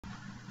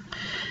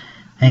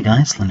Hey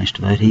guys, Slanesh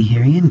Devotee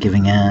here again,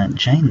 giving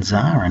Jain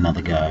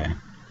another go.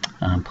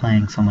 I'm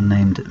playing someone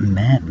named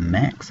Mad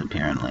Max,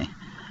 apparently.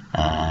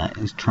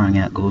 He's trying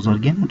out Gorzod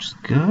again, which is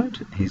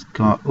good. He's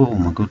got, oh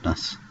my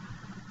goodness,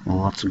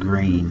 lots of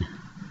green.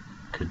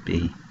 Could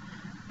be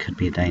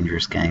a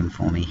dangerous game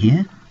for me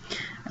here.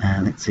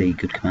 Let's see,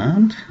 good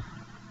command.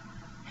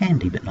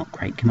 Handy but not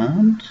great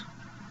command.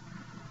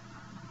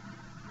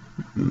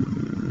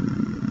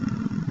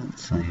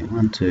 Let's see,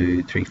 1,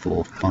 2, 3,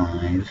 4,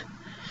 5.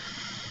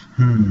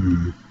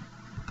 Zoom.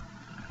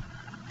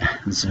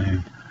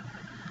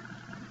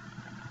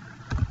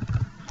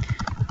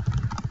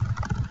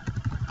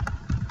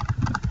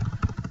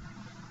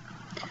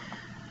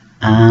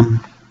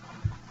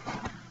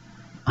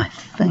 I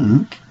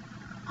think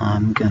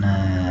I'm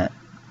gonna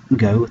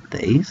go with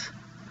these.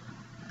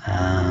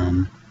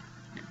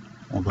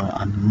 Although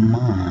I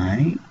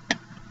might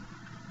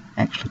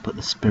actually put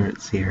the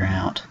Spirit Seer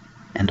out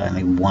and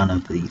only one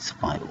of these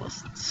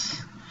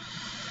Survivalists.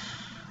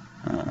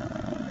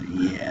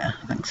 Yeah,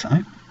 I think so.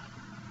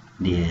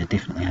 Yeah,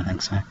 definitely I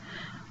think so.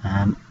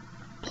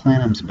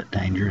 Platinum's a bit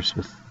dangerous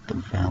with the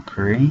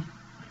Valkyrie.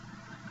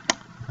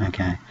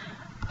 Okay.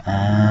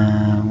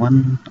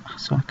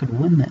 So I could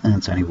win that.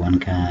 It's only one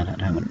card. I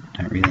don't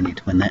really need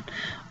to win that.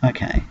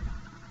 Okay.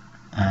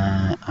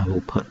 I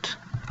will put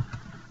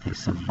a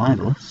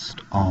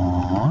Survivalist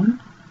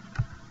on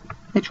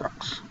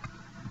Aatrox.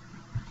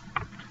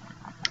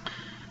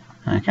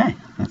 Okay,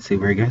 let's see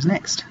where he goes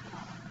next.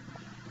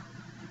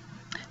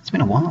 It's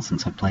been a while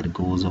since I played a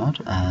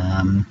Gorzod.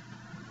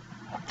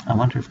 I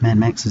wonder if Mad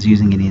Max is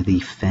using any of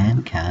the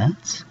fan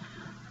cards.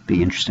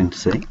 Be interesting to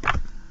see.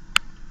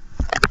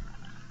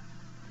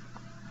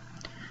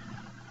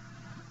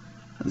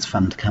 It's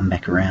fun to come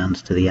back around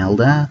to the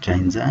Eldar,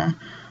 Jain.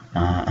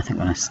 I think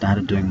when I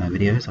started doing my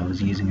videos I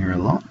was using her a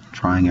lot,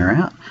 trying her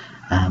out.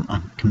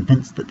 I'm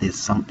convinced that there's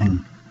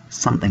something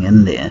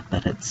in there,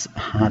 but it's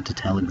hard to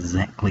tell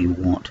exactly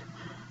what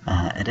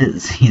it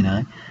is, you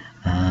know.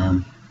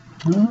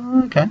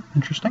 Okay,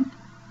 interesting.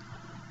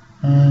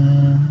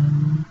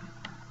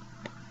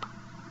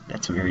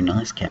 That's a very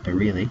nice Kappa,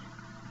 really.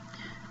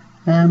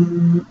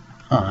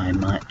 I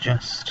might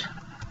just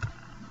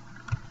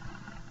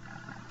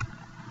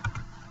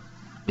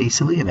be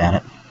silly about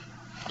it.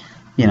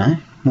 You know,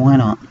 why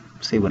not?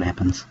 See what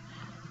happens.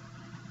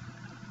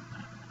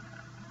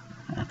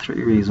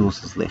 3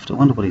 resources left. I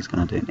wonder what he's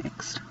going to do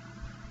next.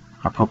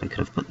 I probably could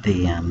have put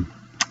the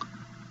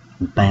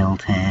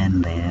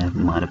Bailtan there.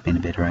 Might have been a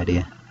better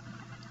idea.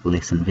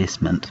 Less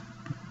investment,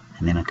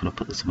 and then I could have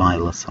put the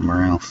Survivalist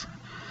somewhere else.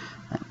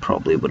 That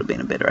probably would have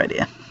been a better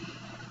idea.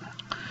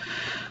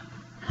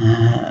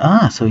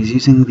 So he's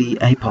using the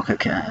A-Pocket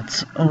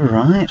cards.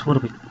 Alright,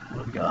 what have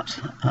we got?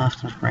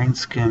 After range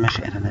skirmish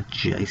at an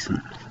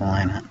adjacent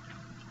planet.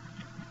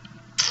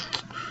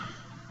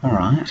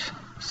 Alright,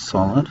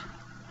 solid.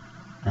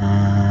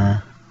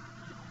 I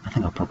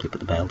think I'll probably put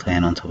the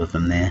Bailtan on top of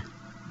him there.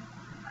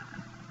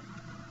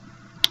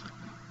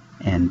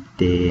 And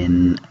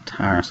then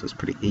Taurus is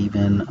pretty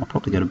even. I'll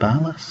probably go to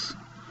Barlas.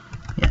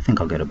 Yeah, I think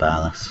I'll go to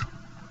Barlas.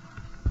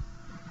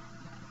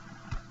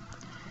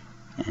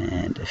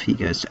 And if he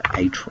goes to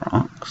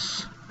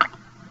Aatrox,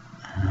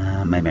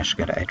 maybe I should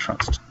go to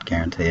Aatrox to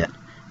guarantee it.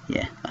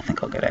 Yeah, I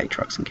think I'll go to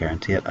Aatrox and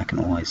guarantee it. I can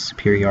always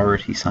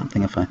superiority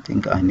something if I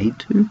think I need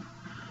to.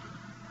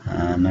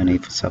 No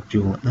need for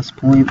sub-duel at this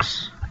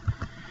point.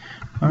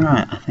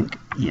 Alright, I think,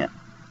 yeah.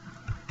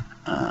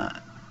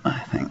 I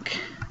think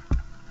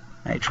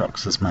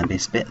Aatrox is my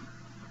best bet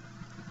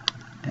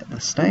at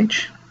this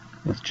stage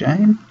with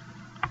Jain.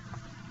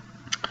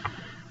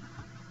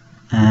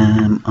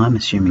 I'm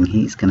assuming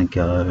he's going to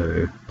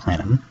go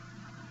Platinum,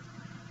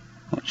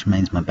 which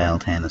means my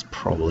Bailtan is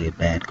probably a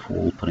bad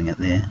call putting it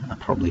there. I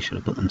probably should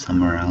have put them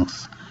somewhere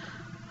else,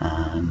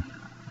 because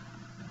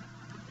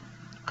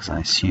I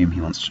assume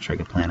he wants to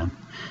trigger Platinum.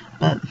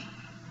 But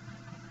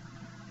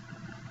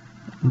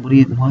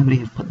why would he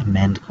have put the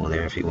Manticore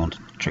there if he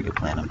wanted to trigger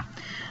Platinum?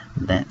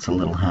 That's a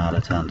little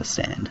harder to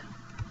understand.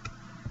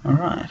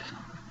 Alright.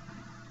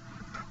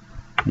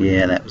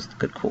 Yeah, that was a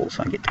good call,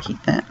 so I get to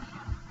keep that.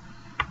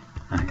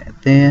 Okay,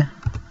 there,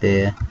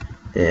 there,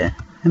 there,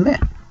 and there.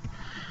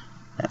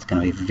 That's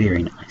going to be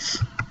very nice.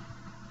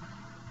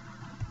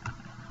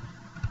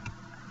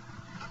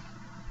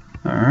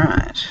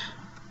 Alright.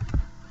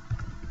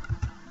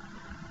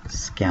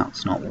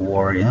 Scouts, not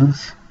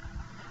warriors.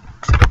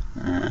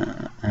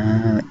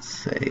 Let's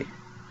see.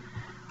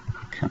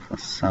 A couple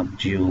of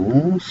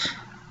sub-duels.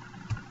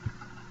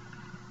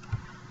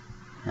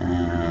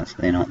 So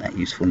they're not that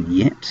useful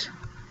yet.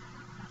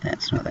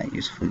 That's not that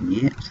useful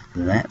yet.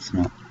 That's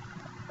not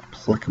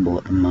applicable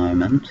at the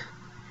moment.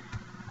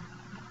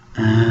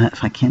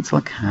 If I cancel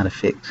a card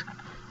effect,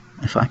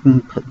 if I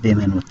can put them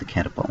in with the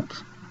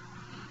catapult.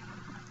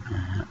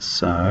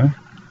 So,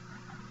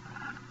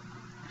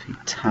 if he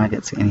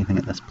targets anything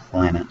at this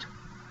planet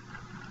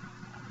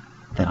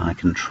that I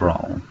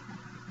control,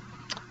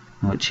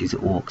 which he's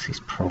orcs, he's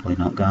probably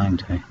not going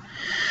to.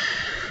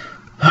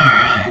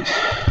 Alright.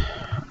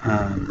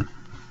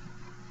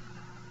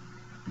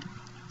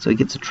 So he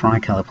gets a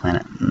tricolour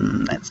planet.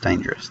 That's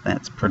dangerous.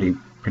 That's pretty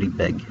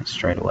big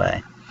straight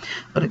away.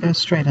 But it goes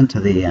straight into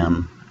the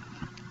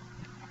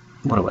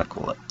what do I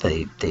call it?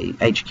 The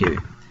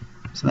HQ.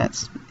 So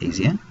that's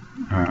easier.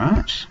 All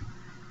right.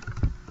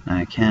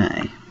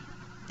 Okay.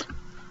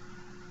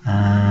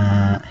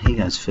 He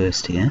goes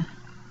first here.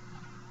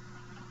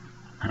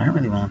 I don't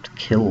really want him to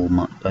kill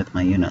both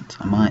my units.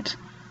 I might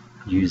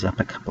use up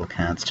a couple of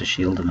cards to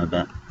shield him a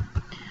bit.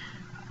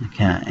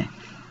 Okay.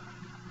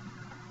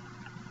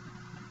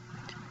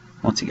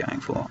 What's he going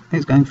for?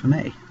 He's going for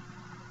me.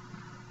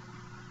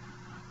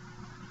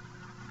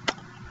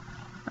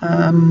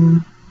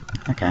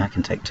 Okay, I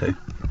can take 2.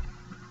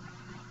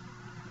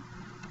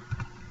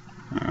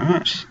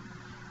 Alright.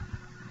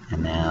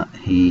 And now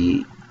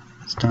he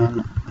is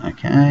done.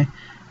 Okay.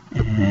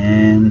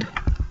 And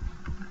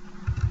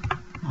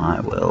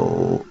I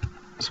will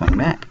swing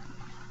back.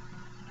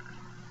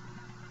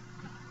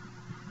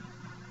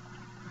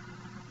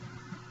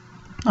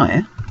 Oh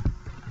yeah.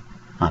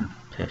 I'm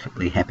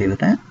perfectly happy with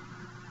that.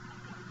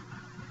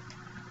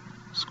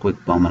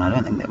 Squig Bomb, and I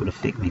don't think that would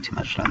affect me too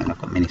much. I don't think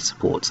I've got many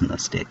supports in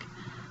this deck.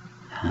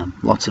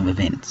 Lots of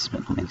events, but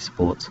not many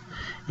supports.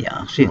 Yeah,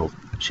 I'll shield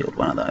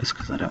one of those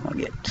because I don't want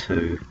to get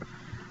too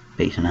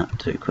beaten up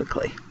too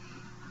quickly.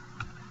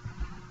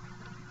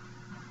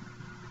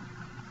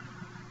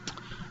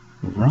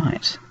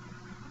 Right.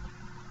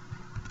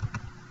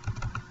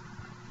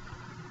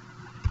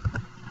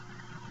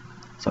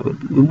 So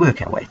we'll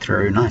work our way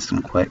through nice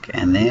and quick,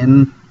 and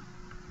then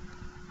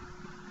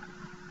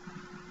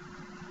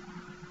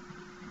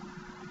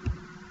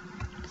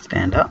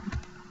stand up.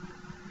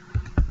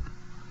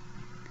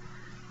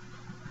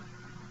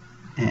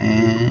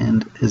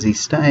 And is he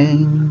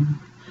staying?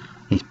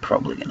 He's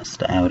probably going to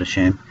stay, I would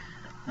assume.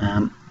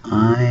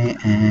 I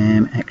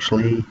am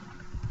actually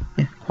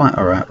quite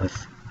alright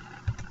with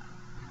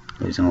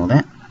losing all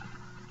that.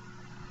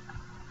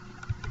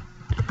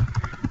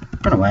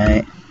 Run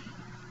away.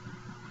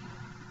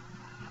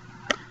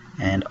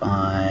 And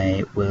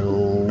I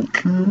will...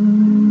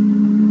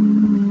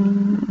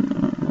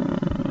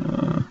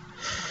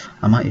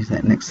 I might use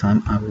that next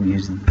time. I will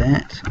use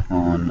that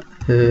on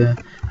her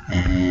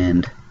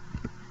and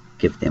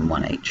give them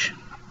 1 each.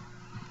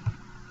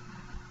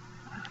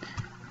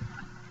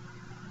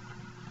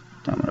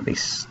 Don't want to be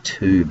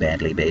too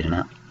badly beaten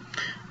up.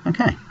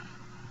 Okay.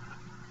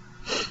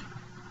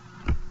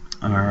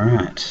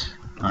 Alright,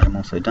 I'm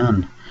also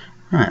done.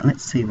 Right,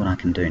 let's see what I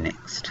can do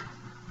next.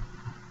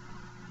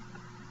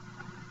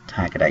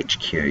 Target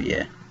HQ,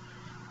 yeah.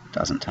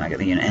 Doesn't target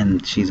the unit,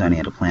 and she's only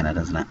at a planet,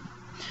 isn't it?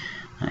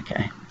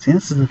 Okay. See,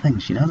 this is the thing,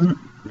 she doesn't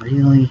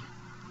really...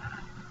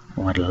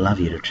 Oh, I'd love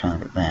you to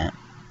target that.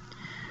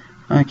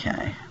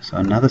 Okay, so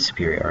another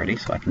superiority,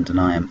 so I can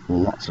deny him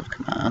lots of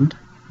command.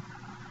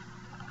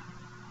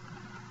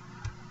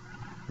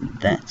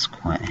 That's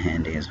quite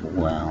handy as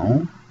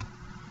well.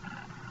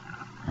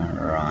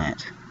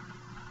 Alright,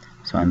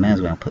 so I may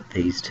as well put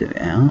these 2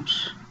 out.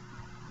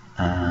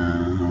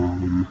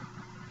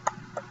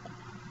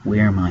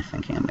 Where am I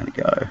thinking I'm going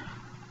to go?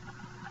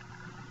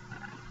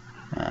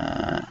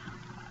 I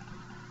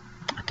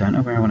don't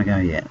know where I want to go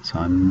yet, so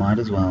I might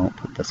as well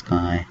put this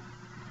guy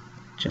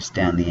just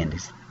down the end.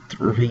 He's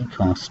 3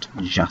 cost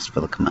just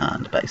for the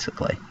command,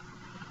 basically.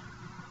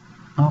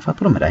 Oh, if I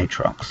put him at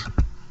Aatrox,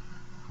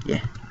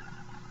 yeah.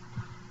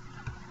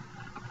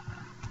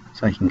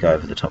 So he can go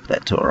over the top of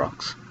that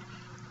Taurox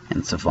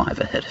and survive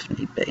a hit if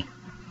need be.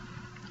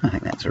 I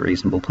think that's a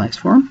reasonable place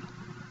for him.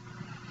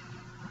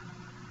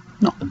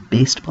 Not the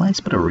best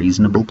place, but a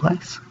reasonable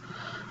place.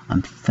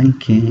 I'm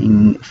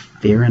thinking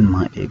Farron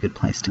might be a good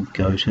place to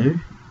go to.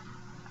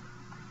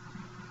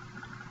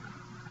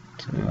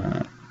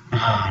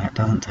 Oh, it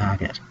doesn't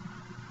target.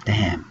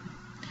 Damn.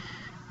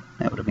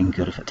 That would have been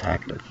good if it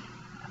targeted.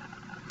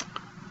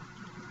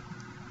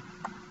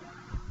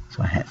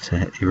 So I have to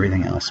hit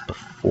everything else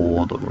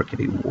before the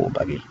rickety war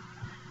buggy.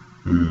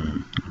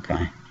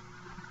 Okay.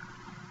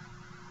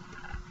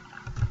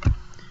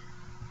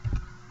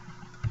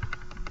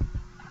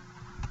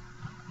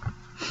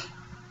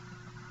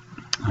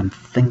 I'm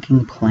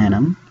thinking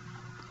Planum,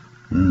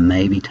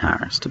 maybe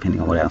Taurus, depending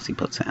on what else he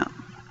puts out.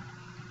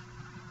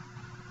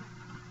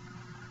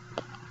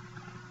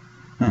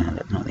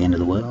 That's not the end of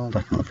the world,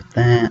 I can live with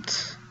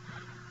that.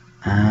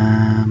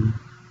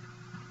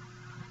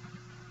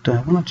 Do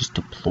I want to just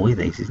deploy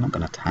these? He's not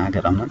going to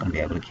target, I'm not going to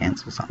be able to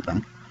cancel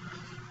something.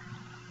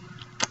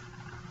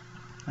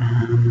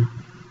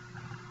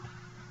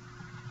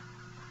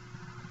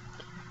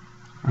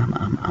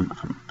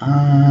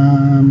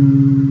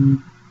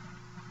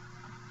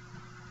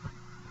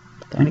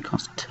 They only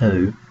cost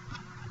 2.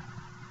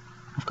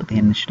 I've got the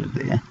initiative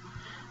there.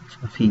 So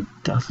if he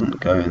doesn't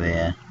go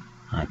there,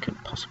 I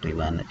could possibly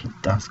win. If he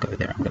does go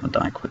there, I'm going to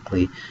die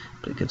quickly,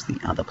 but it gives the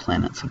other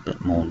planets a bit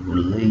more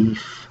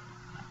relief.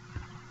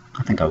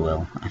 I think I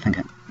will. I think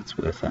it's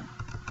worth it.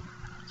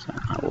 So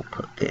I will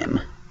put them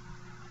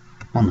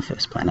on the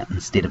first planet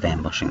instead of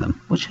ambushing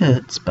them, which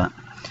hurts, but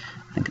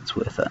I think it's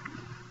worth it.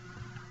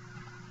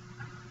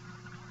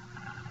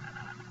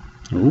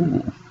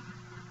 Ooh.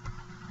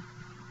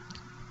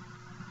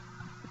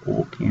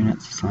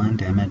 Assign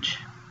damage.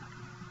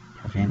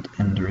 Prevent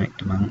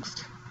indirect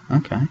amongst.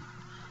 Okay.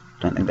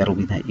 Don't think that'll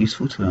be that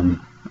useful to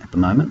him at the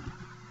moment.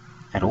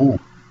 At all.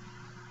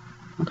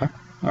 Okay.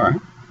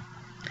 Alright.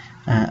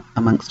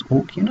 Amongst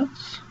orc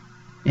units?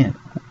 Yeah,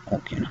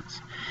 orc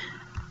units.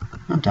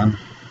 I'm done.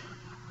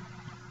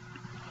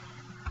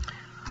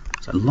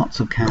 So lots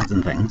of cards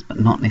and things, but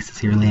not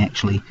necessarily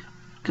actually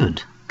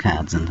good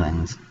cards and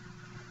things.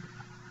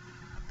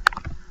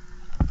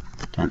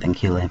 Don't think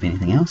he'll have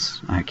anything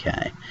else.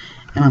 Okay.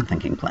 And I'm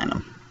thinking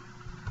Platinum.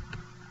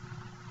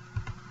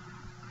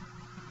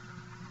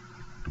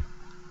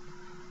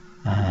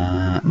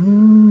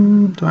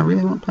 Do I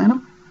really want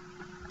Platinum?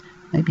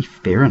 Maybe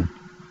Farron.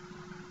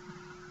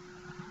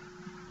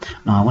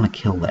 No, I want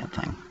to kill that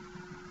thing.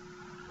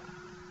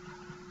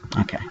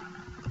 Okay.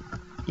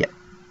 Yep.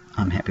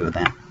 I'm happy with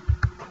that.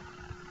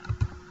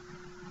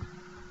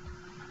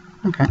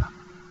 Okay.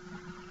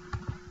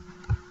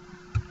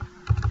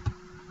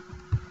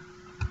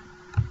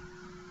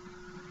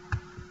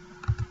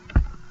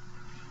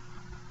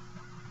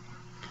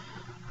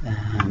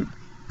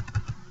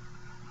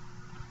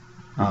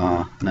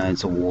 Oh, no,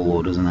 it's a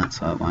warlord, isn't it?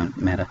 So it won't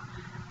matter.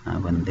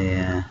 When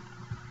there.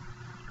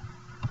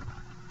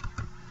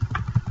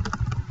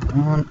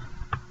 Hold on.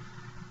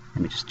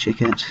 Let me just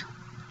check it.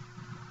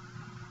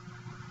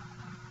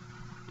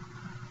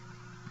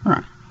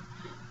 Alright.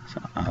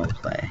 So I'll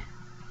play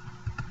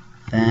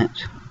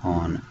that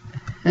on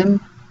him.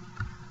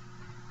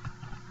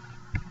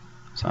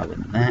 So I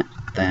win that,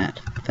 that,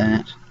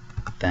 that,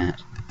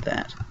 that,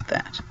 that,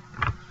 that.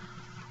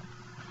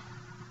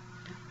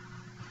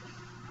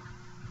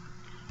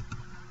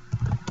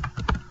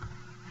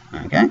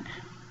 Okay,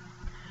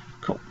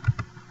 cool.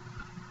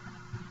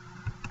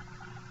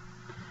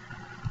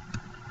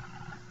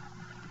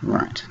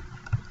 Right.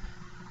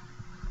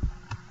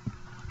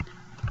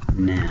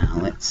 Now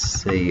let's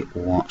see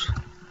what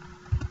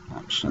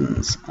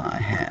options I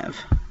have.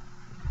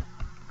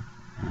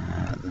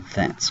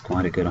 That's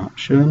quite a good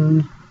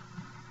option.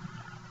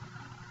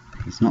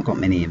 He's not got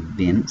many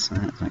events, so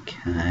that's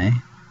okay.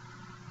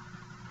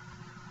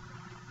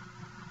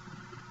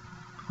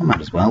 I might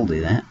as well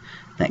do that.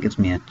 That gives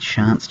me a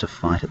chance to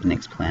fight at the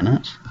next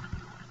planet.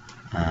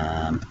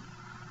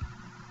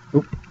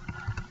 Oop.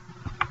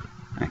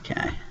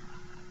 Okay.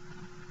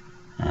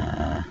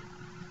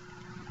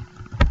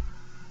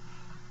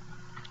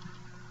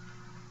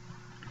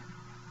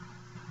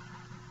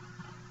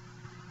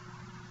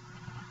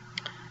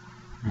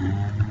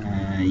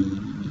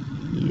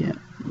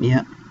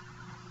 Yeah.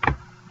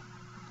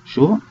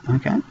 Sure,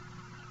 okay.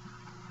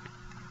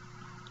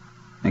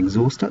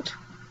 Exhaust it.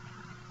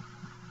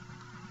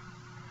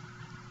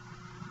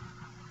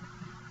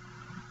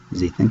 Is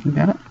he thinking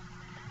about it?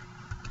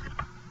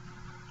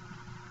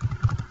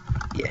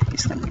 Yeah,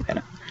 he's thinking about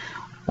it.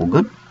 All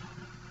good.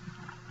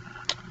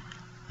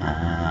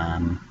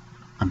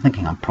 I'm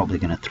thinking I'm probably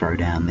going to throw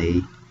down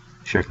the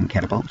Shuriken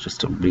Catapult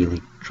just to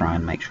really try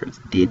and make sure it's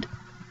dead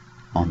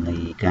on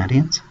the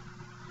Guardians.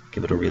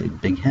 Give it a really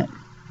big hit.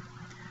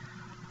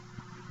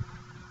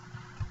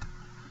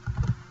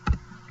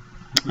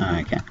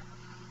 Okay.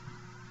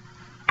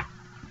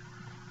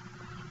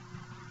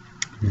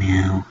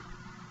 Now,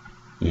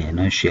 yeah,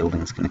 no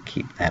shielding's going to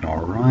keep that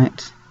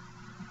alright.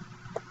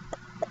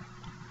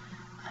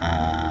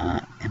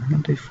 And I'm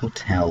going to do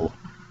Foretell.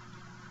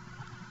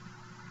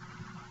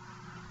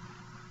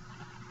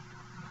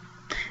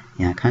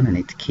 Yeah, I kind of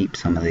need to keep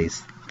some of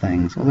these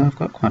things, although I've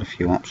got quite a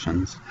few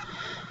options.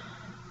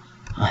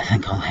 I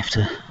think I'll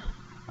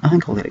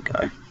let it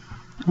go.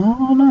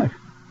 Oh no!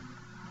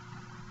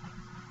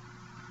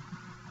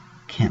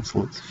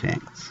 Cancel its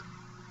effects.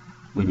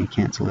 When you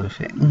cancel that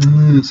effect.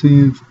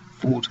 See,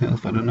 Foretell,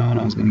 if I'd have known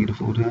I was going to get a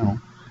Foretell,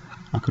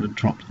 I could have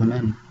dropped them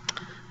in.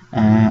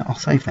 I'll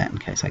save that in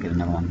case I get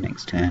another one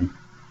next turn.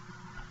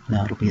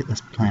 No, it'll be at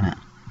this planet.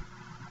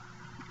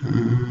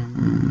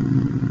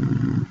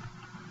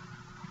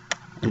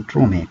 It'll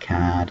draw me a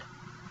card.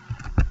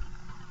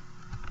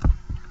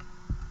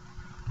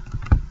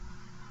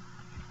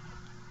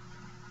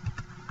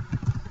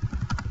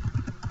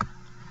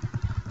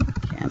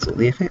 Cancel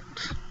the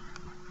effect.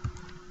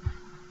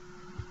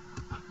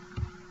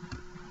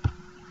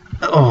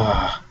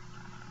 Oh!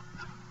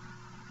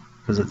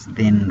 Because it's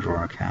then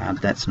draw a card.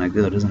 That's no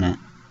good, isn't it?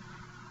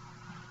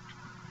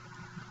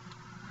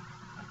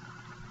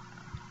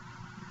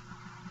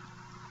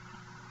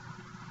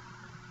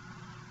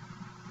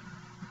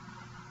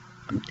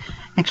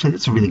 Actually,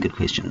 that's a really good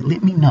question.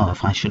 Let me know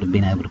if I should have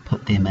been able to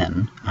put them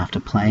in after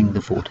playing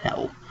the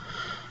Foretell.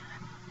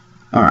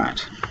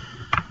 Alright.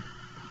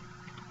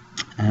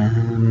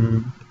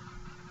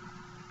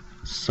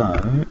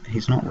 So,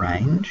 he's not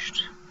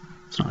ranged.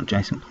 It's not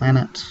adjacent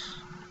planet.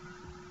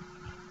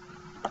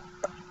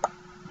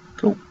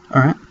 Cool,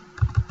 alright.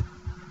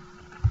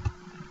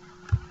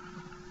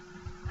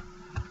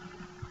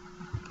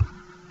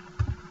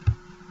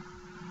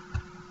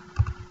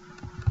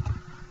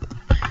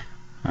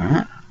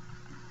 Alright.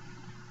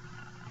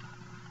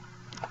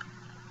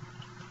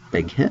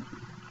 Big hit.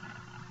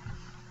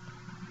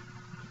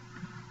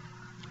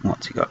 What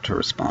what's he got to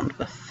respond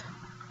with?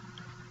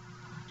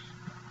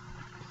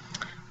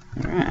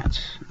 Alright,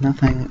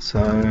 nothing,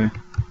 so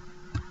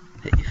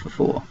hit you for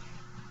 4.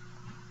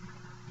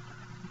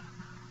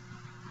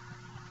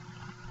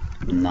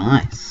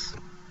 Nice.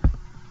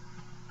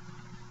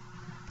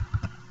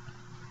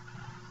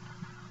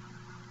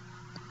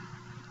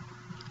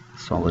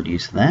 Solid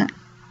use of that.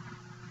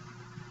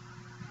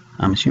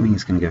 I'm assuming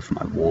he's going to go for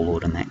my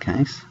Warlord in that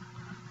case.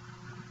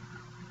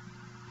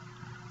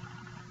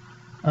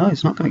 Oh,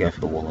 he's not going to go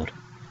for the Warlord.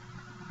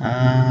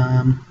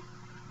 Nah,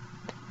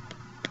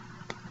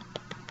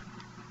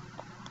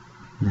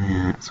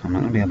 so I'm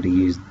not going to be able to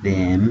use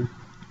them.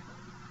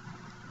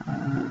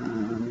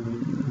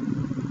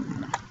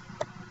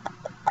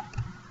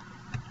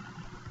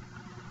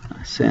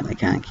 I certainly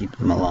can't keep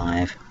them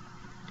alive.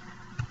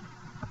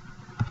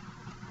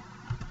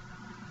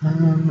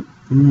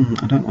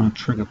 I don't want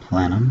to trigger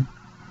plan them.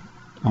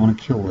 I want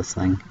to kill this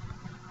thing.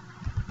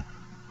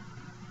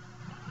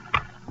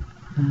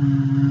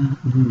 I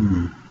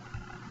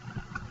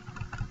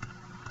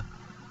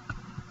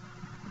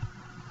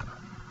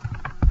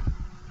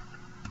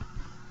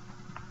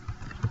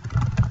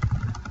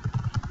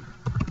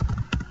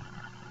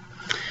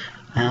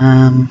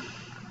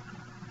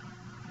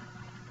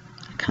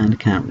kind of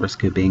can't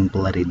risk her being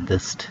bloodied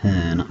this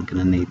turn. I'm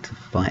going to need to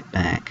fight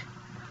back.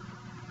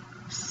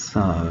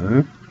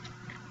 So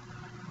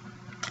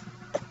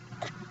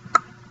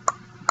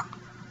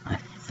I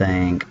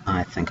think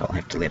I'll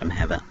have to let him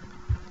have it.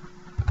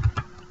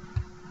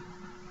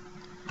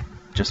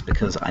 Just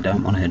because I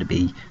don't want her to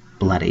be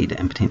bloodied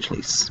and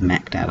potentially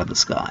smacked out of the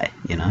sky,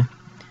 you know?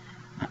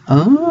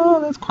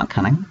 Oh, that's quite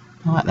cunning.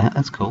 I like that,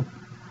 that's cool.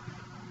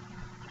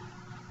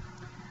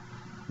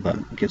 But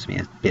it gives me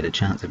a better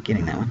chance of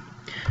getting that one.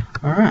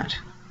 Alright.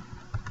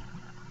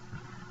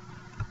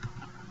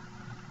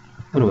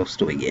 What else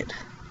do we get?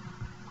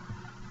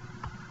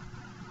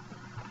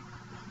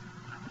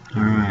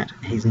 Alright,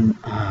 he's in...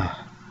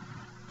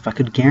 if I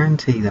could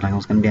guarantee that I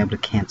was going to be able to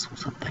cancel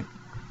something.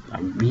 I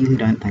really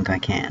don't think I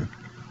can.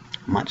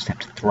 I might just have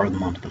to throw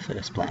them onto the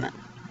first planet.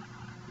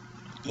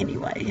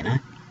 Anyway, you know?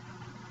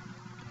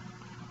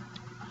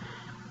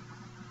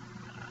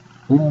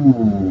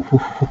 Ooh,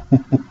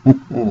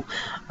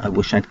 I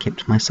wish I'd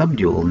kept my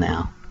subdual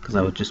now, because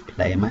I would just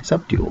play my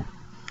subdual.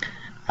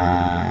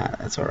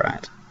 That's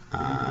alright.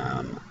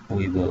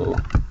 We will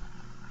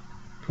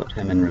put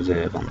him in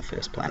reserve on the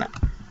first planet.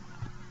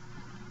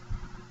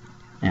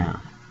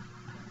 Now,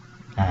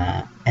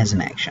 as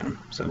an action,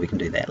 so we can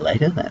do that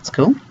later, that's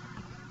cool.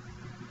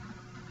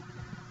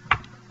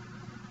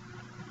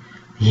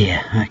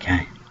 Yeah,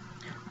 okay.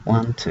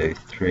 1, 2,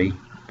 3,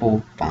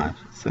 4, 5,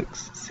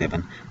 6,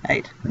 7,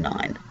 8,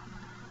 9.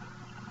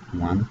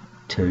 1,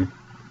 2.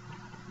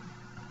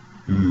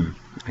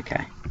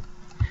 Okay.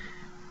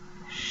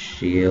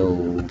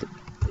 Shield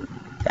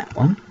that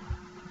one.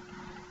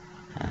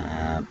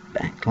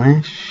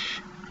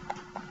 Backlash.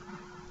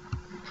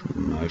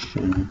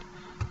 Promotion.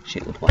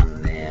 Shield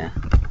one there.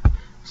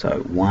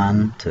 So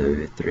 1,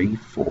 2, 3,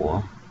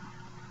 4,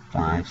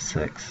 5,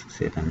 6,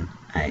 7,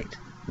 8,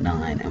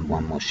 9, and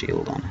one more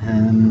shield on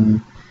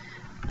him.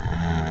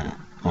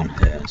 On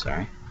her,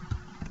 sorry.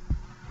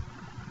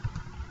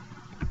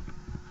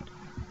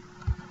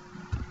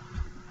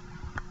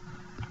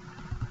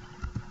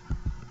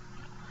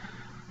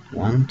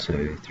 One,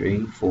 2,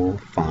 3, 4,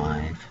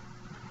 5,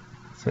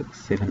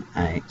 6, 7,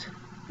 8,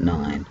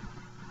 9.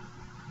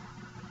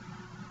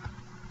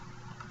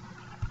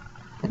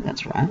 I think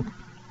that's right.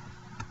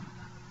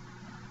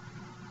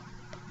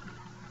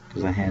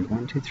 Because I had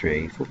 1, 2,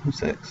 3, 4, 5,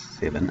 6,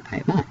 7,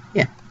 8, 9.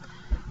 Yeah.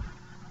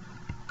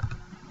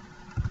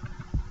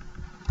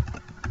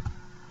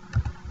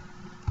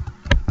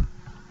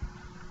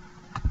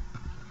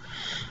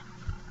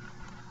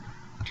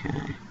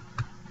 Okay.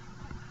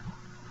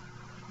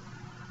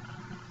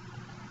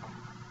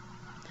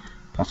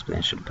 Possibly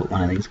I should have put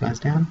one of these guys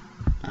down.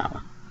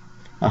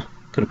 Oh,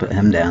 could have put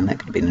him down. That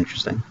could have been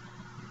interesting.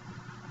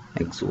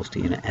 Exhaust a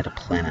unit at a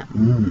planet.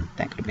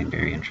 That could have been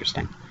very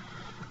interesting.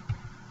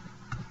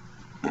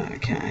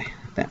 Okay,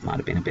 that might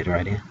have been a better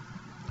idea.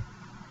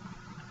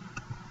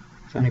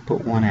 He's only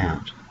put one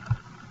out.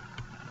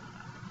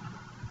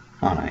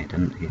 Oh no, he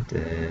didn't. He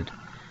did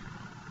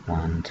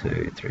 1,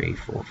 2, 3,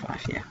 4,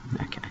 5. Yeah,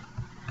 okay.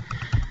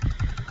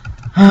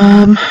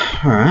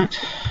 Alright.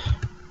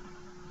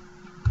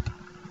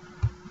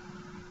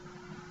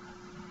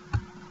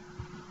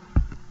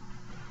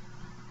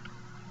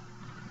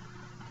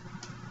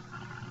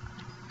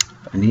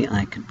 If only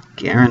I could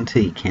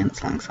guarantee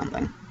cancelling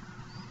something.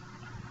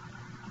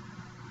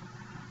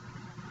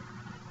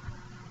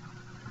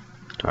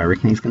 Do I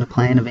reckon he's going to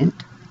play an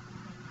event?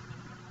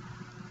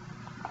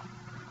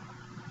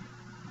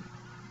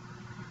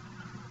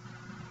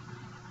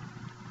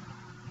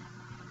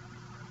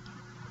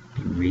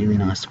 Be really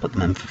nice to put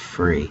them in for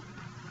free.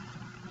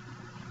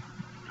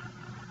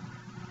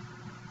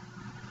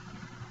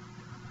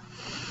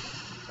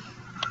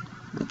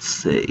 Let's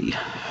see.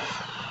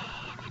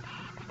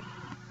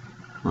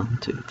 1,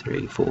 2,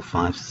 3, 4,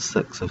 5,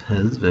 6 of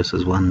his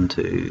versus 1,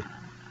 2,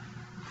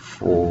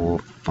 for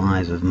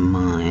 5 of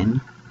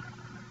mine.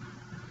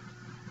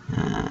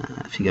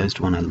 If he goes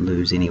to one I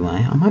lose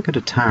anyway. I might go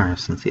to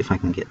Taurus and see if I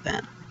can get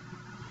that.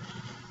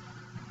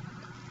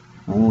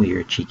 Oh,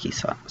 you're a cheeky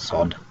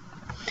sod.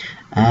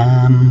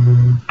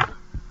 I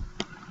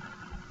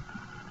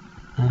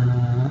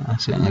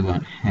certainly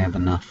won't have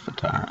enough for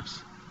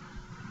Taurus.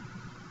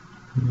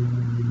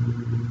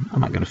 I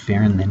might go to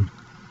Farron then.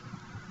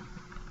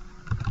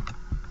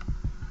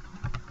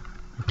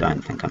 I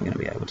don't think I'm going to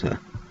be able to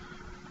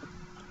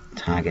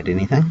target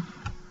anything.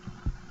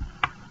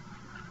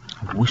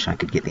 I wish I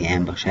could get the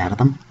ambush out of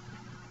them,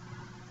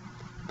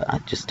 but I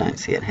just don't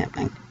see it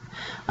happening.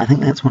 I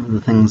think that's one of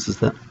the things, is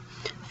that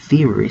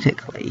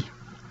theoretically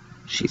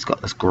she's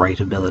got this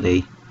great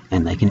ability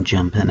and they can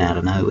jump in out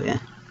of nowhere,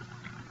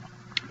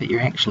 but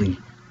you're actually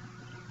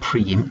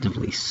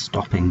preemptively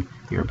stopping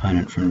your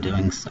opponent from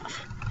doing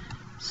stuff.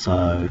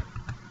 So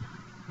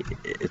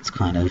it's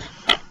kind of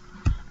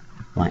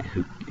like,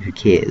 who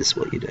cares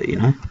what you do, you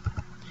know?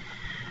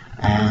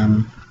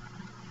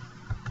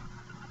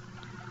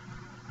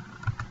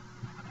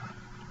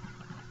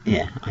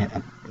 Yeah,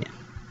 I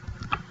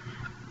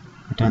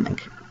don't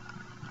think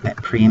that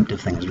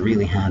preemptive thing is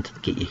really hard to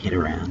get your head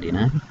around, you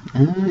know?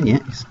 Yeah,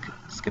 he's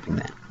skipping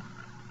that.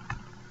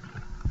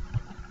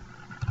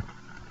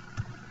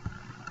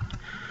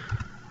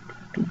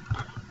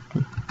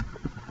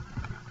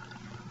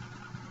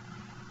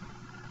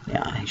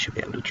 Yeah, he should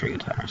be able to trigger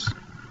Taurus.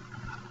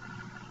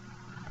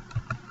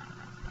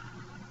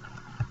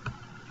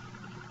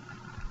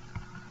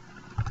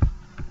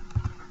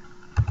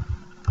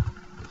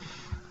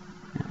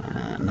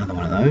 Another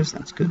one of those,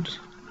 that's good.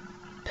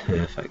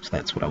 Perfect,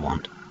 that's what I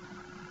want.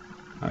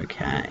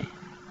 Okay.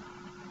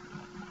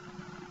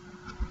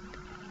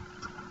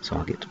 So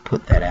I'll get to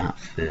put that out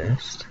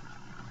first.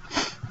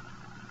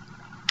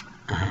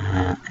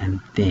 And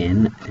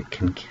then it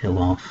can kill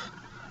off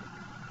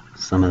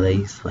some of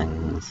these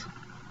things,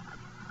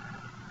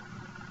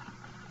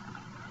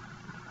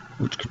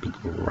 which could be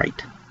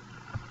great.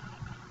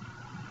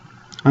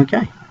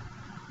 Okay.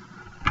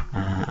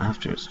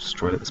 After it's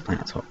destroyed at this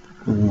planet's top.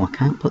 Oh, I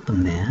can't put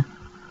them there.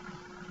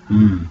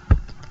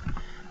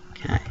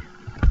 Okay.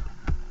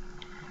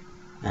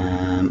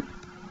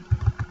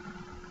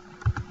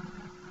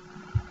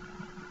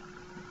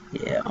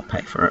 Yeah, I'll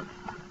pay for it.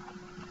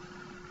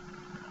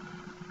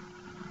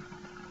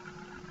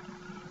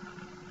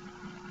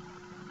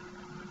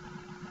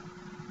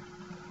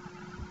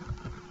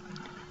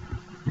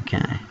 Okay.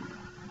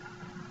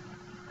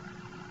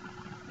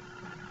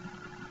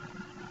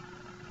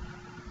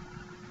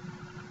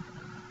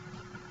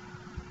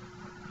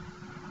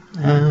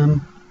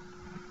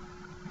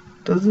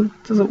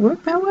 Does it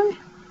work that way?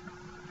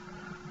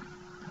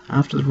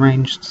 After the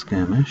ranged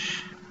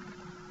skirmish,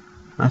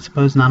 I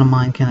suppose none of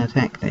mine can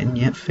attack then.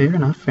 Yep, fair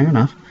enough, fair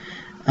enough.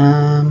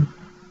 I'd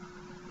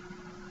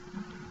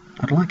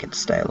like it to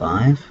stay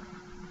alive.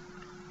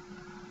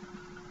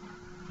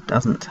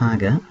 Doesn't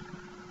target.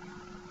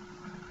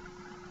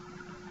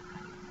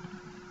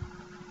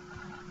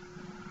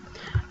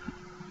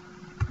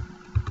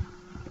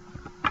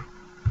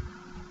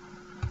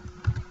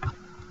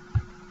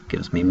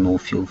 Gives me more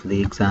fuel for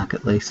the Exarch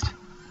at least.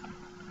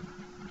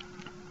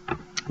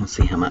 We'll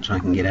see how much I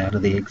can get out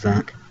of the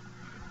Exarch.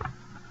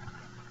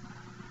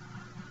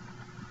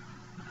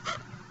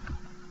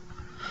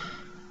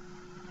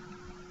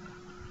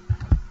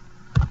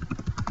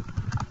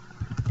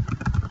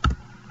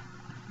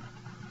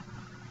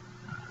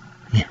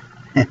 Yeah.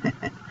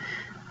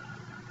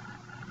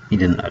 You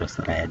didn't notice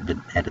that I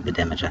had added the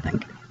damage, I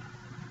think.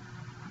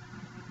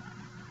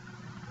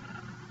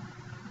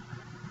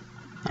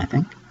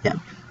 Yeah.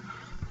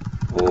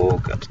 Oh,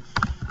 good.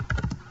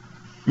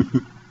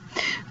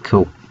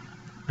 Cool.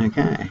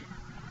 Okay.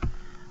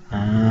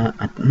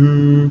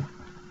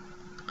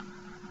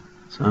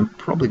 So I'm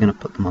probably going to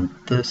put them on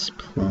this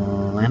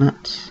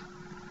planet,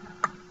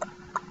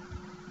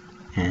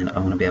 and I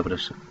want to be able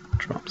to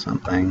drop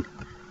something.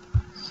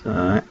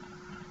 So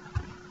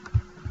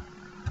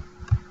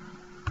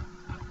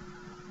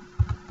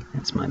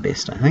that's my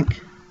best, I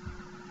think.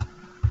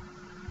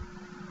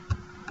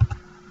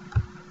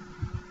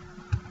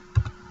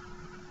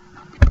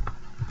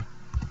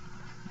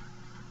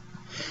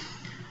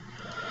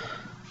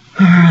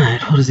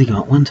 Alright, what has he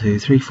got? 1, 2,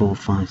 3, 4,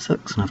 5,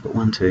 6, and I've got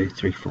 1, 2,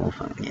 3, 4,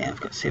 5. Yeah, I've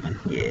got 7.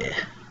 Yeah,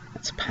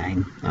 that's a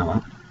pain. Oh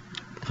well.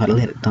 If I'd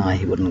let it die,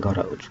 he wouldn't have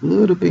got it, which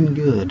would have been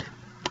good.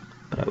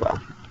 But oh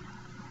well.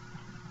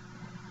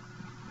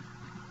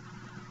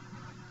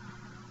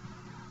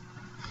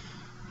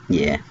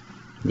 Yeah,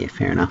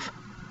 fair enough.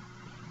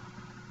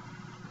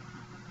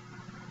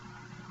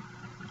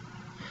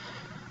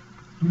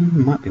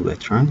 Might be worth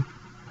trying.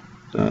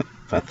 So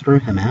if I threw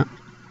him out,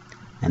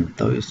 and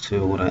those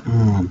two would have...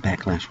 Oh,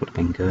 backlash would have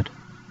been good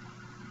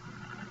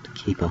to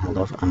keep a hold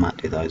of. I might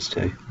do those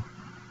two.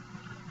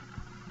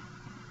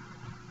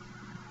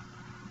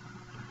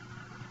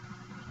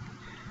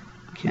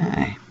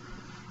 Okay.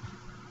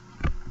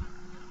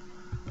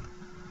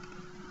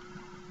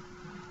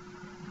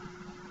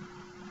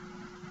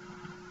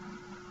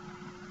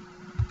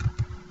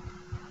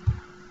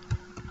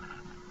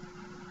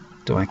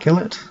 Do I kill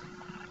it?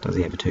 Does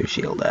he have a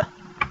 2-shielder?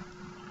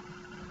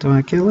 Do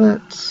I kill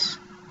it?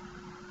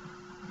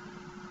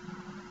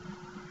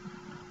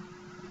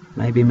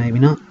 Maybe, maybe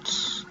not.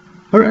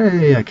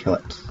 Hooray! I kill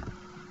it.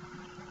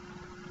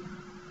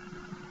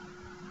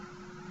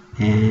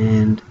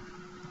 And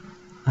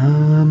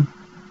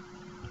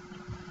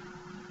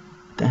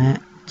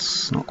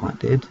that's not quite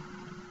dead.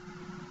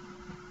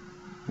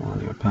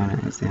 While your opponent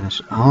has the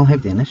initiative. I'll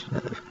have the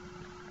initiative.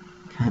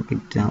 Can't be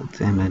dealt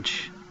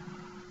damage.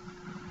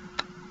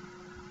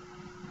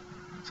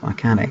 So I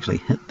can't actually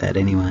hit that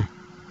anyway.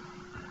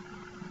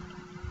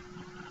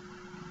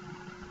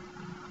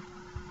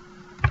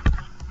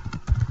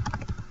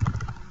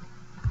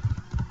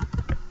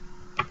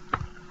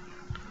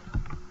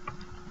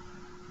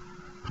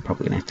 I'm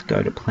probably going to have to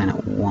go to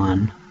planet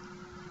 1.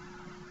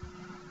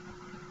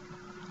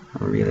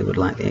 I really would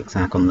like the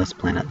Exarch on this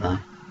planet though.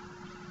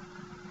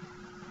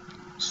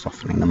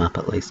 Softening them up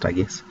at least, I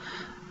guess.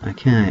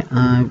 Okay,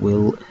 I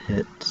will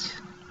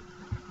hit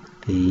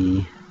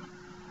the...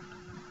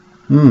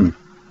 Oh,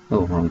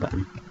 wrong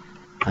button.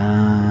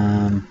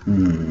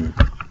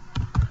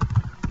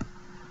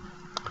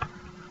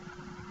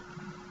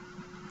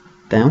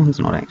 That one's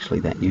not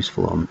actually that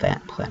useful on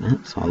that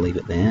planet, so I'll leave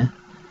it there.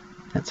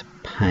 That's a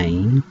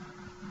pain.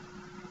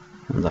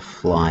 And the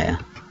flyer.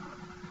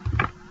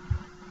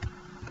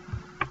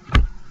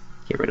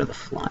 Get rid of the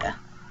flyer.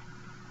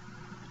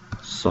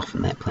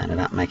 Soften that planet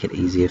up, make it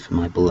easier for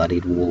my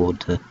bloodied warlord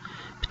to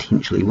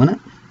potentially win it.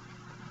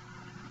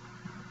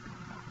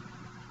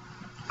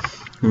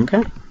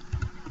 Okay.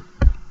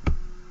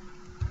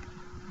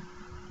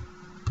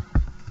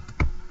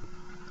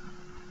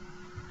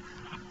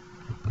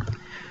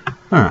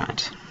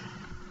 Alright.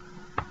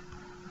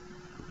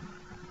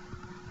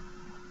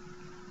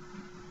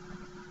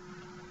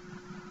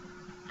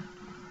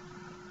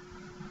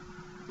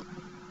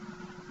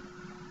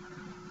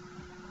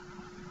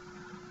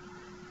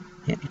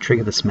 Yeah, you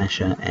trigger the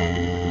smasher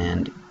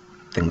and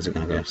things are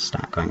going to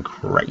start going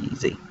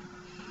crazy.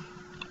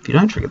 If you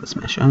don't trigger the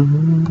smasher,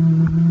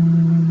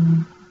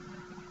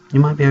 you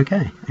might be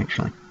okay,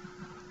 actually.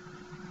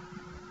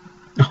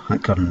 Oh, I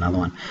got another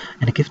one.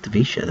 And a gift of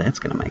Isha, that's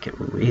going to make it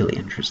really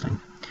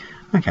interesting.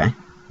 Okay,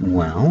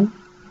 well...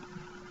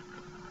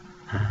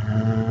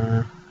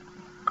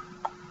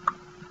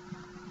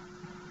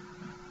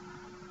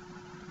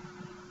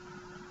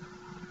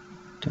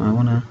 do I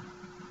want to...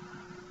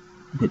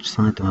 which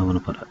side do I want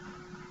to put it?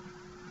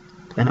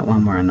 Planet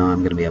 1 where I know I'm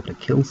going to be able to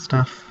kill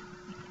stuff,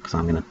 because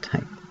I'm going to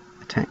attack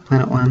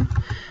Planet 1.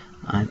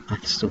 I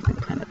still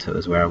think Planet 2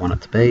 is where I want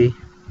it to be.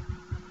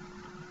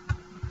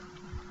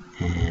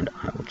 And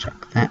I will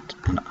chuck that,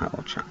 and I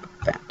will chuck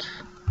that.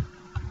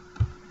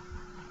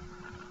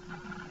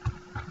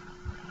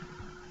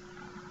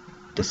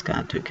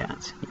 Discard 2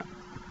 cards. Yep.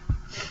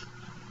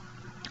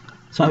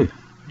 So,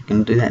 you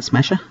can do that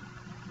smasher.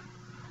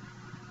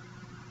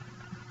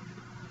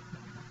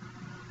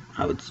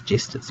 I would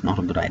suggest it's not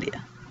a good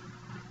idea.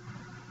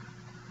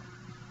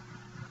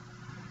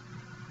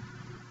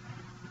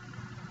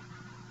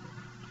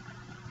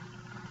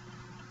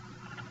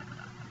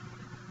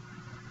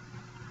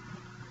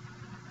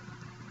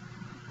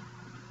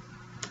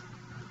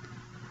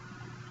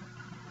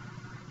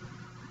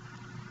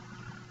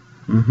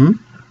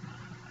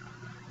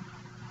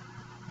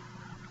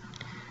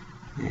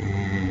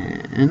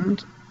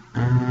 And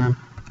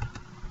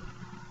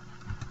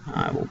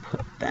I will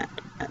put that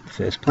at the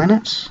first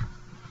planet,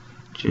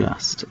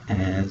 just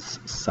as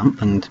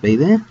something to be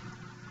there.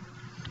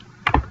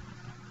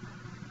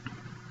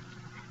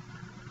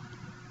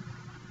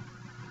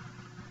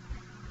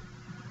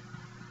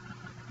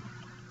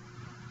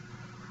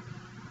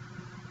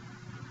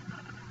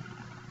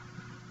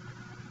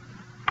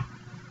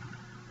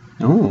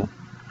 Oh.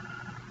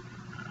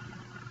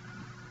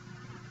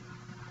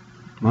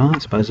 Well, I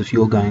suppose if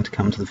you're going to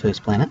come to the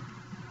first planet,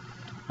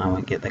 I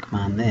won't get the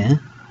command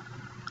there.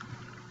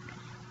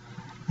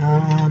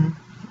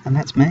 And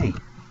that's me.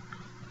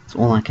 That's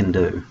all I can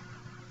do.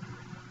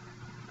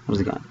 What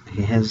has he got?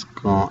 He has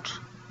got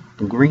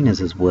the green as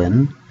his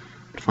win,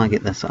 but if I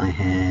get this I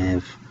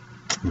have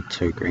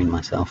 2 green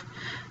myself.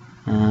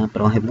 But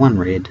I'll have 1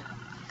 red,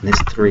 and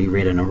there's 3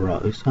 red in a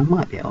row, so I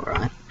might be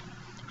alright.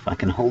 If I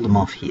can hold him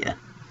off here.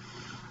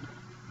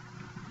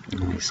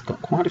 Oh, he's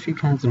got quite a few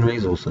cards and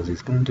resources,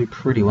 he's going to do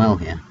pretty well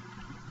here.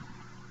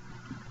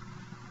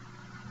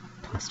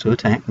 +2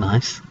 attack,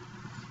 nice.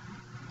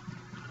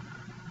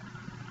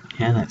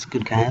 Yeah, that's a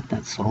good card,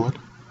 that's solid.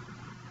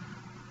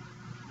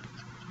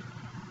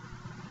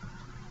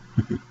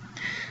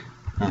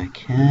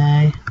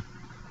 Okay.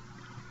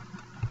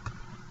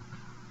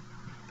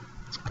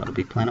 It's got to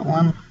be Planet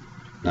 1.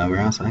 Nowhere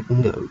else I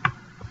can go.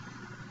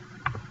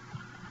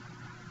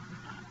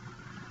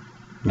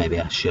 Maybe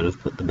I should have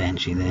put the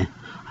Banshee there.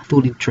 I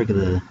thought he'd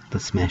trigger the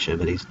Smasher,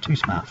 but he's too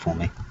smart for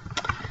me.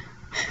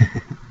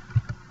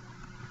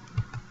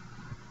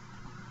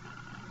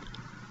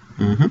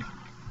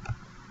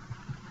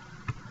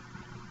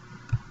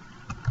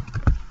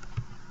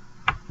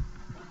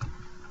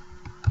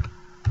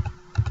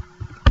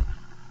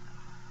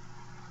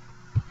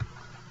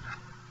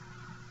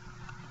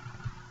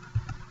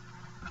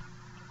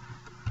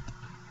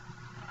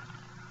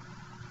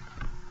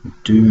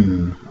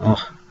 doom.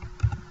 Oh,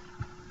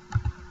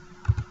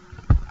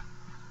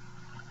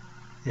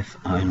 if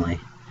only.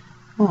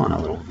 Oh, and a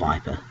little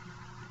viper.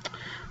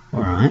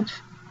 Alright.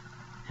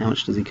 How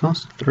much does he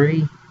cost?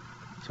 3.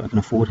 So I can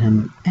afford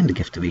him and a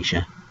gift of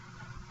Isha.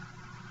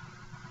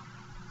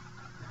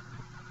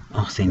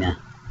 Oh, see now.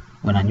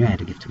 When I knew I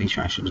had a gift of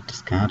Isha, I should have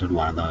discarded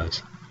one of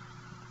those.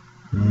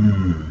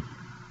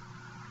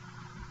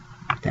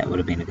 That would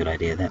have been a good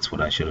idea. That's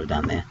what I should have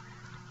done there.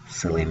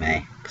 Silly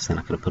me. Because then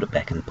I could have put it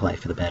back in play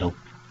for the battle.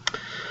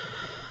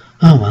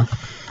 Oh well.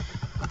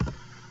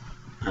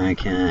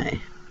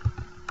 Okay.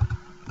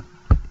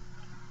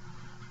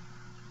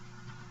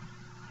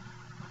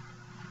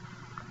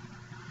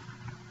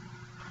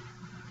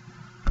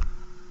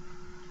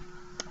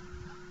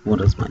 What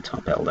is my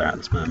top elder at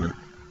this moment?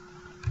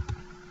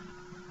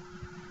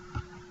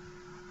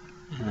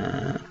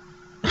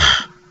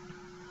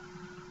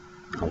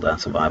 Elder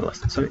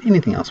survivalist. So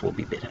anything else will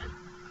be better.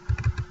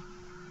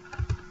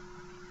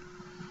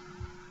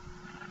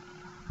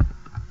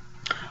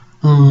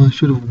 Oh, I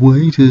should have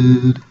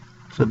waited.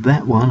 For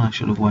that one, I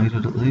should have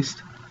waited at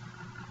least.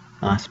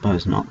 I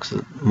suppose not, because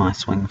it's my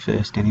swing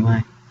first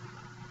anyway.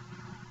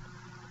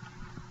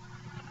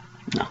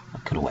 No, I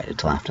could have waited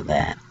till after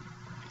that.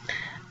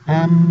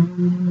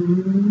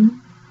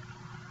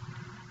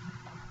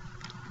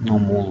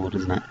 Non-wallwood,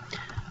 isn't it?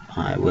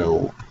 I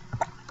will...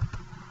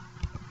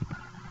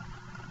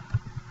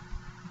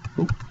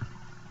 Oop.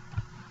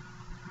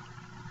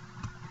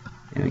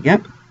 There we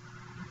go.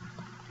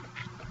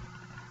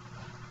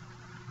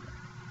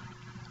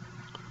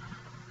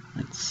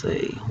 Let's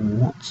see,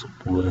 what's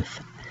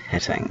worth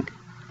hitting?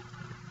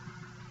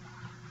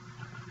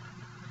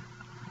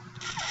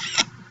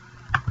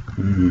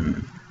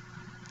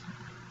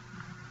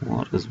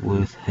 What is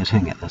worth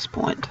hitting at this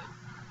point?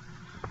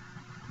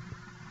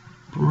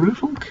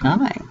 Brutal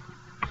Cunning.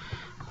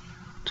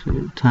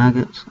 To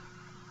target.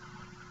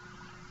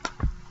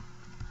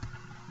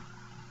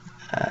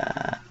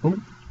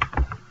 Ooh.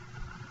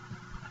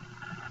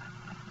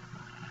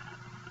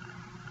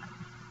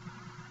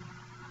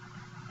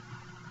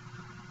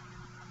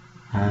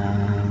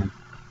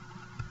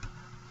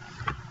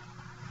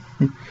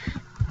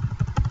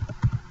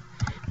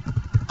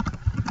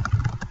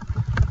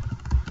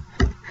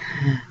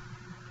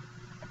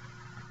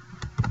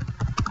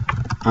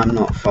 I'm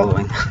not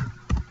following.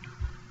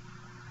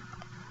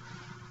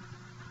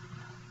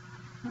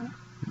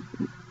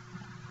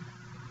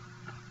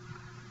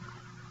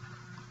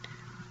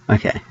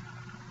 Okay,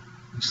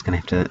 I'm just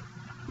going to have to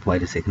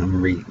wait a second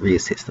and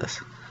reassess this.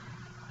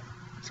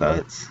 So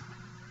it's...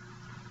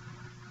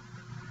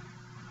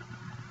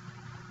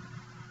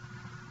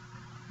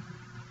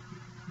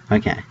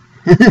 Okay.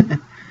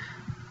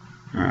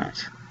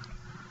 Alright.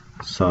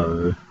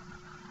 So...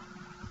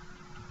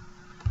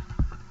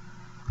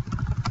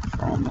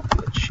 From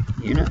which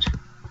unit?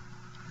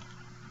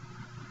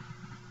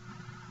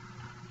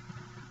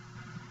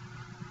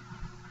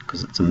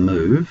 Because it's a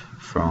move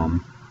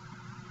from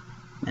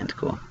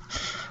Manticore.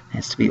 It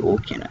has to be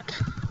Orc unit.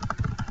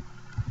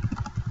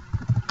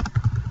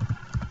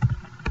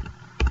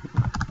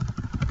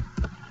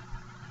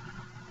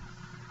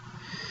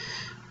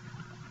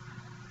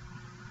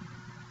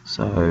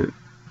 So,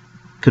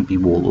 could be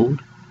Warlord,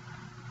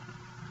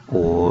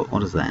 or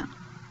what is that?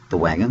 The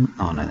wagon?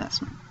 Oh no,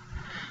 that's not.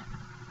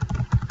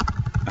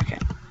 Okay,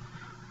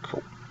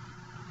 cool.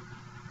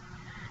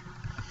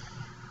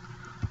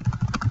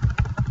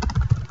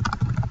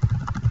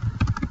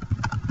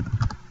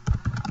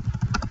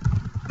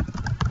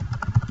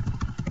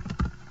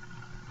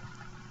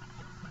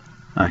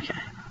 Okay.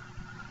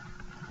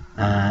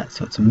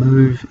 So it's a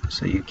move,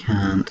 so you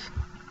can't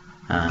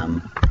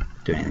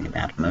do anything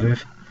about a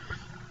move.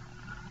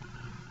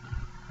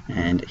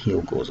 And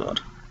heal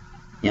Gorzod.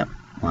 Yep,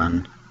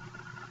 1,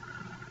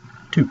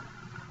 2.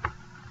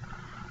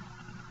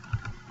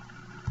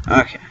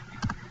 Okay.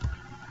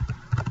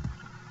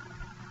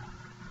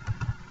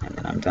 And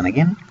then I'm done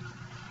again.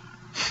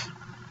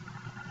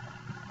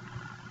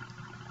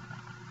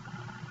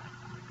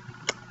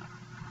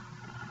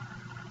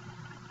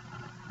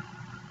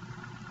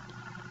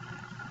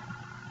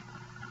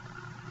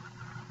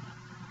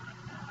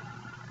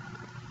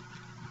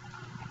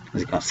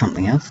 Has he got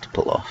something else to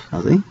pull off,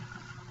 has he?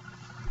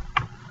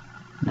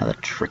 Another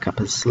trick up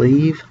his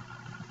sleeve.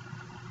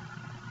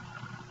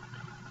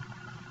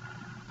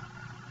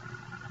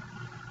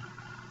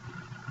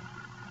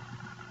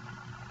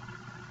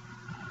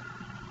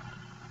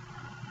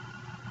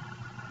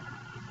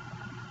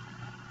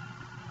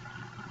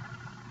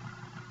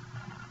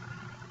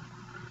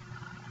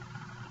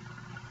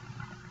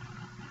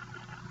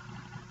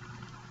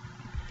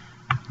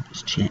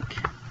 Just check.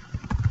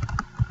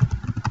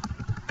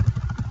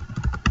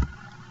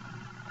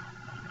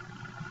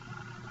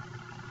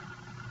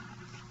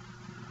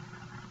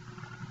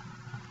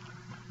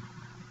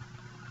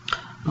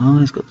 Oh,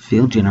 he's got the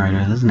field generator,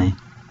 hasn't he?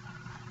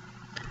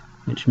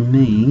 Which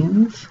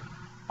means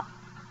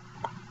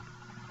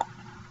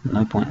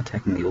no point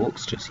attacking the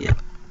orcs just yet.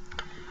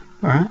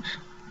 Alright.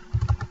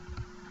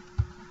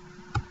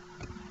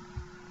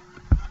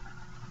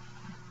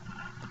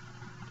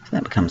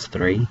 becomes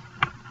 3.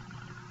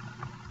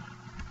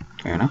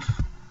 Fair enough.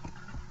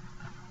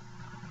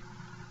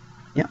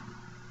 Yep.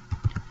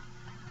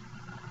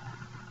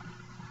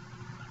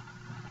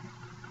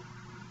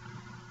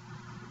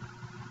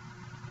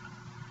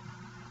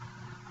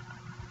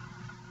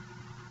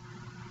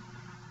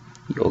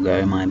 You'll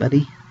go, my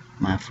buddy,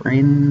 my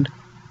friend.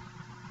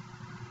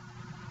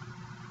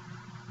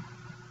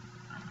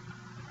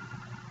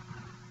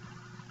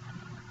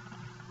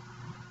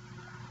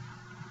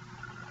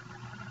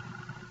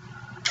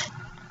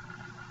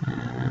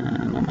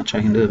 Not much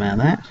I can do about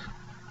that.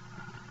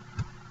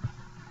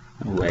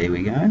 Away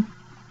we go.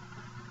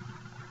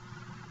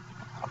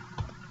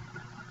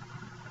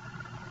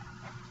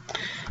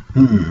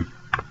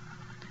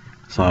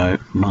 So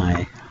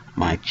my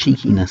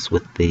cheekiness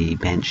with the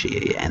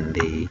Banshee and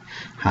the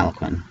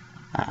Harlequin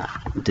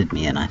did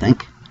me in, I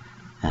think.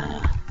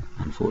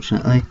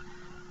 Unfortunately.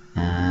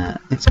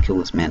 Let's kill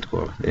this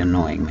Manticore. They're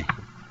annoying me.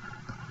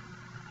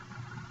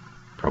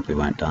 Probably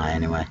won't die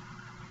anyway.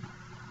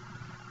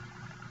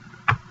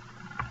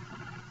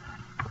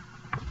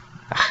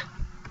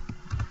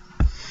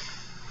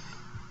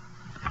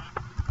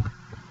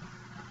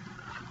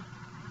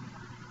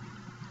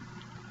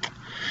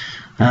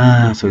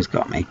 So he's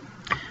got me.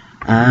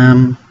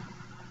 Oh,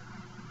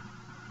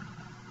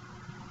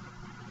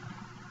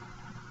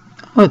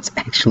 it's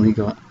actually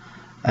got...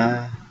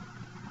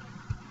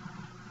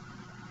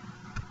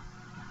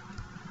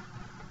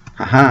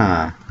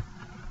 haha!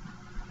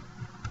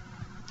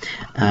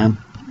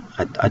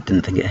 I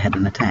didn't think it had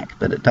an attack,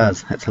 but it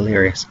does. That's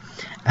hilarious.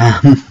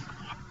 If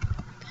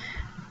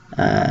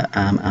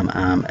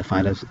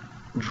I'd have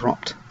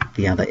dropped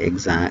the other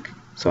Exarch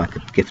so I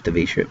could gift the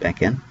V-shirt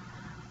back in,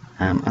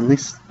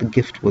 unless the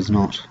gift was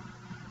not...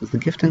 Was the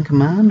gift in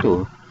command,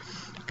 or...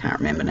 I can't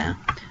remember now.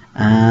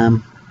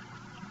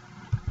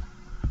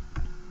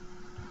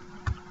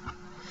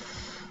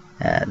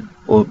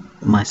 Or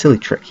my silly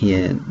trick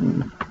here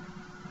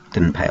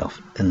didn't pay off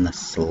in the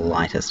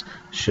slightest.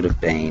 Should have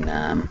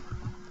been...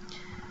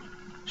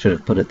 should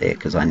have put it there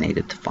because I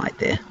needed to fight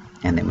there.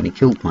 And then when he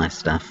killed my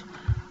stuff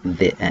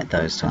there, at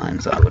those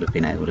times, I would have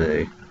been able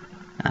to...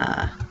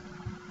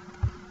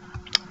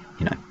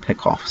 you know,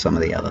 pick off some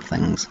of the other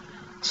things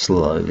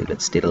slowly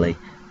but steadily,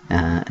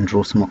 and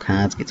draw some more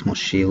cards, get some more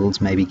shields,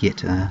 maybe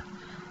get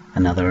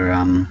another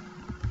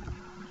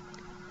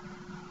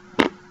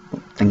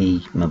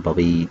thingy,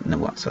 mabobby, no,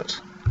 what's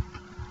it?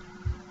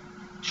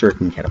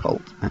 Shuriken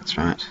Catapult, that's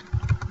right.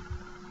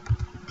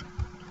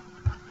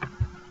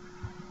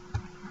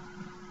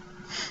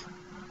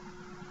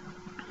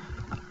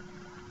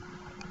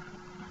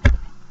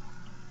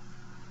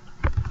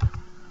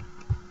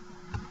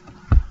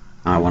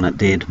 I want it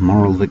dead,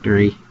 moral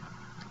victory.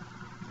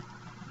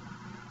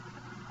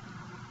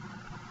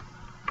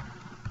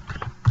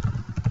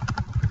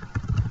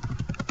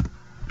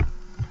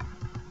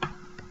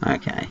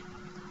 Okay,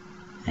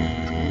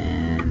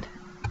 and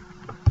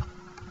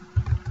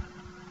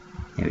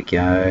here we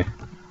go.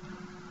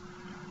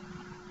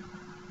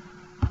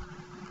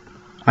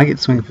 I get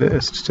to swing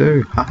first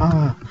too,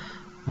 haha!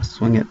 I'll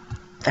swing at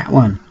that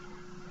one.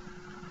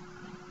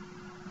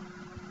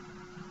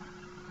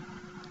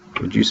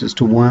 Reduces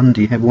to 1.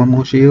 Do you have one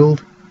more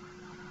shield?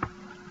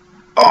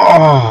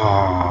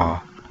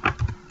 Oh!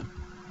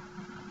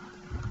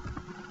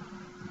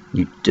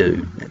 You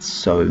do. That's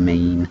so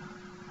mean.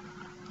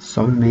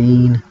 So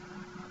mean.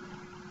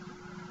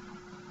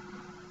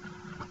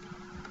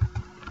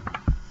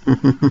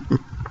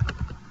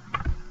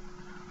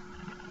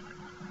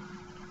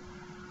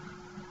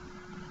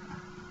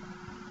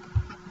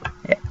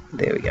 Yeah,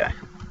 there we go.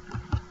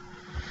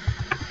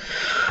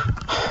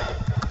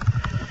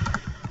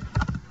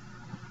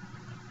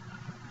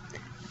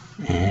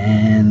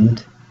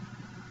 And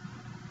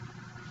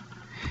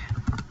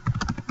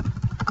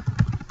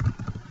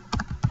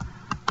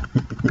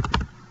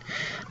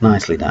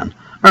nicely done.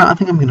 Alright, I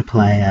think I'm going to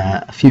play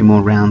a few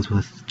more rounds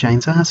with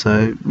Jain,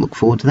 so look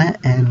forward to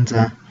that, and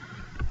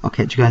I'll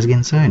catch you guys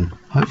again soon.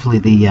 Hopefully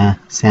the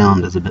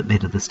sound is a bit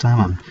better this time.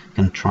 I'm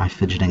going to try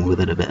fidgeting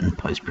with it a bit in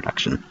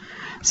post-production.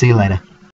 See you later.